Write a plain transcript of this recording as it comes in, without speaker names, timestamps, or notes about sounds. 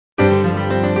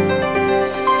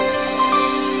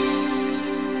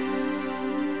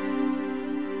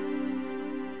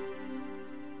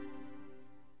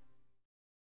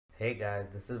Guys,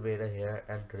 this is Vedr here,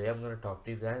 and today I'm going to talk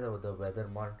to you guys about the weather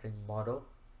monitoring model.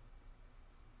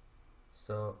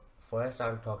 So first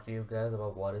I'll talk to you guys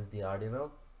about what is the Arduino.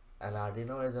 An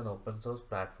Arduino is an open source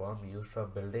platform used for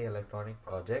building electronic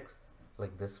projects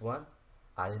like this one.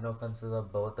 Arduino consists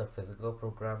of both a physical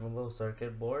programmable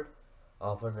circuit board,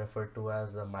 often referred to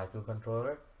as a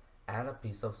microcontroller, and a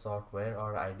piece of software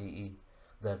or IDE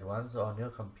that runs on your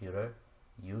computer,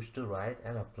 used to write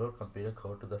and upload computer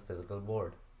code to the physical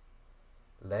board.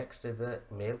 Next is a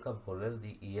main component,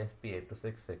 the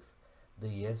ESP8266. The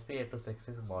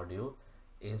ESP8266 module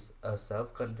is a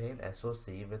self-contained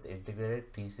SoC with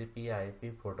integrated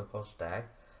TCP/IP protocol stack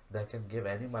that can give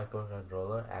any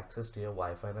microcontroller access to your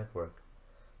Wi-Fi network.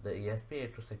 The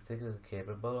ESP8266 is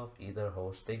capable of either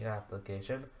hosting an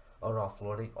application or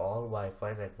offloading all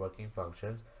Wi-Fi networking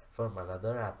functions from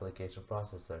another application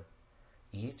processor.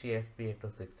 Each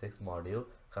ESP8266 module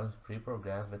comes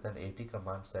pre-programmed with an 80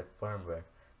 command set firmware,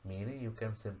 meaning you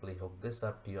can simply hook this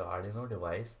up to your Arduino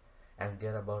device and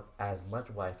get about as much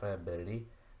Wi-Fi ability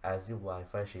as your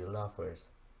Wi-Fi Shield offers.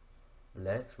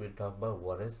 Next, we'll talk about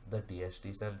what is the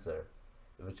Dht sensor,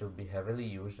 which will be heavily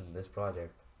used in this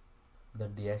project. The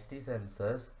Dht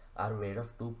sensors are made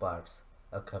of two parts,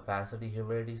 a capacity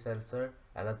humidity sensor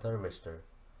and a thermistor.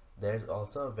 There is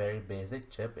also a very basic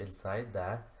chip inside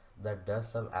that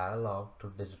does some analog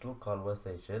to digital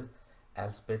conversion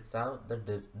and spits out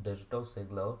the digital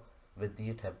signal with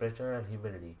the temperature and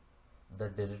humidity. The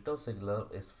digital signal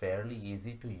is fairly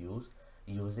easy to use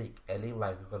using any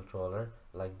microcontroller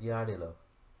like the Arduino.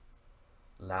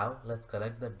 Now let's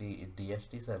connect the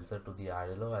Dht sensor to the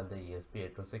Arduino and the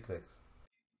ESP8266.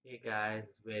 Hey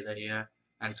guys, Vedr here,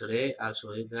 and today I'll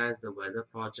show you guys the weather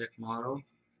project model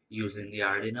using the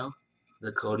Arduino,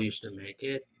 the code used to make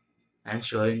it, and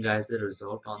showing you guys the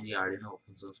result on the Arduino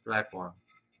open source platform.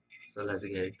 So let's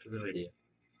get into the video.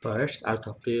 First, I'll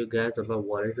talk to you guys about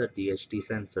what is a Dht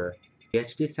sensor.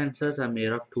 Dht sensors are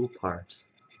made of two parts,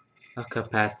 a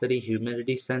capacity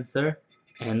humidity sensor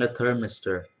and a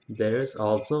thermistor. There is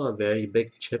also a very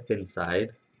big chip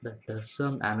inside that does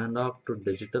some analog to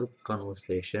digital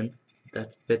conversion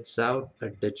that spits out a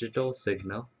digital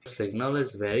signal. The signal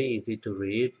is very easy to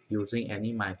read using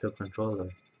any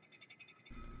microcontroller.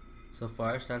 So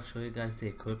first I'll show you guys the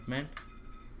equipment.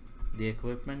 The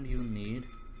equipment you need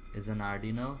is an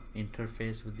Arduino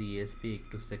interface with the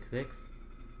ESP8266.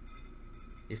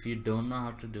 If you don't know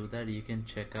how to do that, you can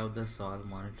check out the SOL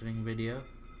monitoring video.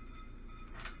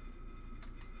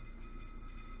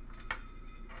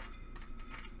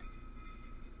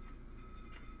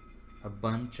 A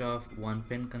bunch of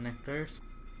 1-pin connectors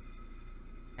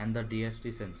and the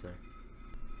Dht sensor.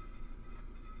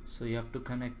 So you have to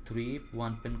connect 3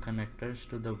 1-pin connectors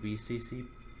to the VCC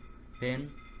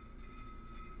pin,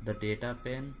 the data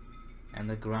pin, and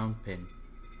the ground pin.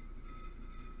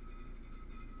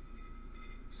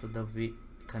 So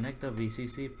connect the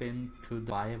VCC pin to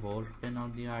the 5V pin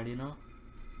on the Arduino.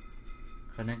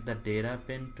 Connect the data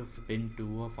pin to pin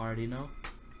 2 of Arduino,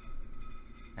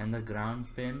 and the ground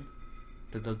pin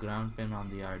to the ground pin on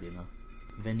the Arduino.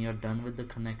 When you're done with the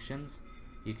connections,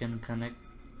 you can connect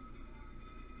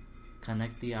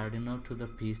the Arduino to the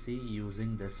PC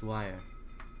using this wire.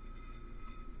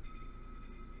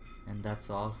 And that's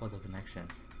all for the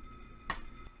connections.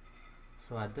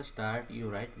 So at the start, you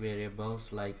write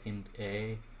variables like int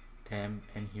a, temp,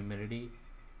 and humidity,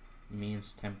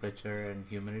 means temperature and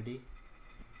humidity.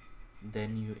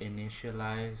 Then you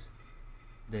initialize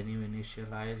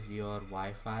your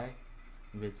Wi-Fi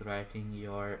with writing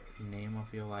your name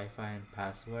of your Wi-Fi and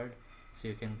password, so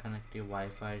you can connect your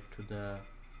Wi-Fi to the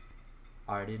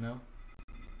Arduino.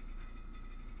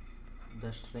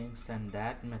 The string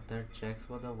sendDat method checks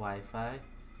for the Wi-Fi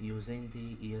using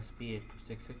the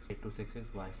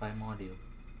ESP8266 Wi-Fi module.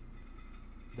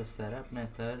 The setup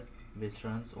method, which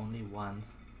runs only once,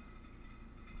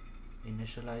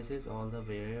 initializes all the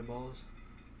variables.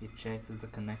 It checks the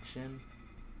connection.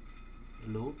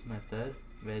 Loop method,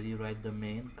 where you write the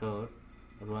main code,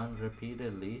 run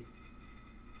repeatedly,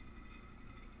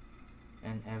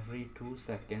 and every 2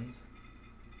 seconds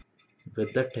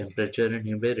with the temperature and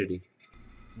humidity.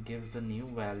 Gives a new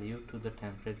value to the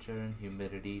temperature and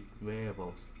humidity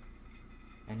variables,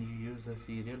 and you use a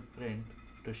serial print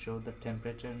to show the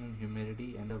temperature and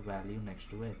humidity and a value next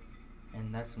to it.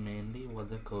 And that's mainly what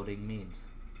the coding means.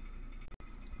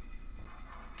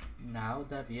 Now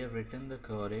that we have written the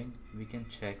coding, we can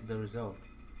check the result.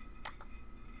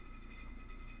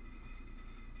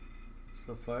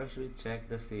 So first we check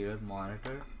the serial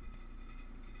monitor.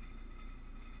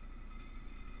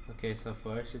 Okay, so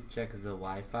first it checks the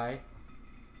Wi-Fi.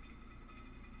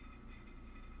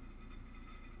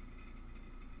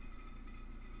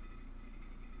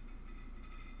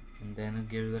 and then it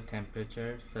gives a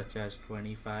temperature such as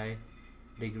 25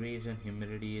 degrees and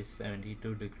humidity is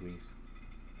 72 degrees.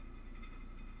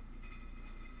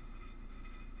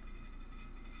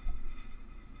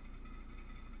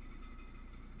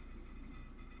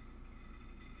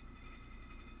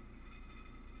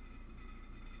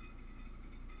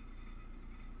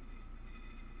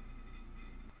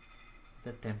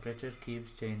 The temperature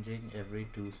keeps changing every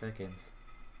 2 seconds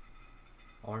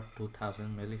or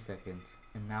 2000 milliseconds.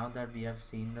 And now that we have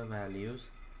seen the values,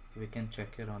 we can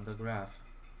check it on the graph.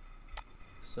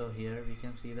 So here we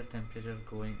can see the temperature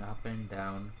going up and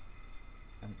down,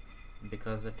 and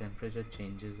because the temperature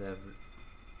changes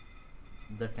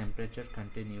the temperature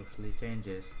continuously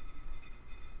changes.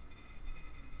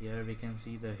 Here we can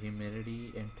see the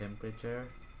humidity and temperature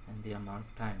and the amount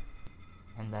of time.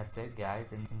 And that's it guys.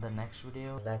 In the next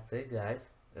video,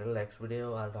 in the next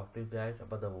video I'll talk to you guys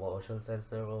about the Dht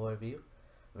Sensor overview,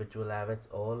 which will have its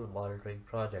own monitoring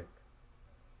project.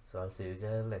 So I'll see you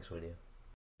guys in the next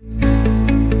video.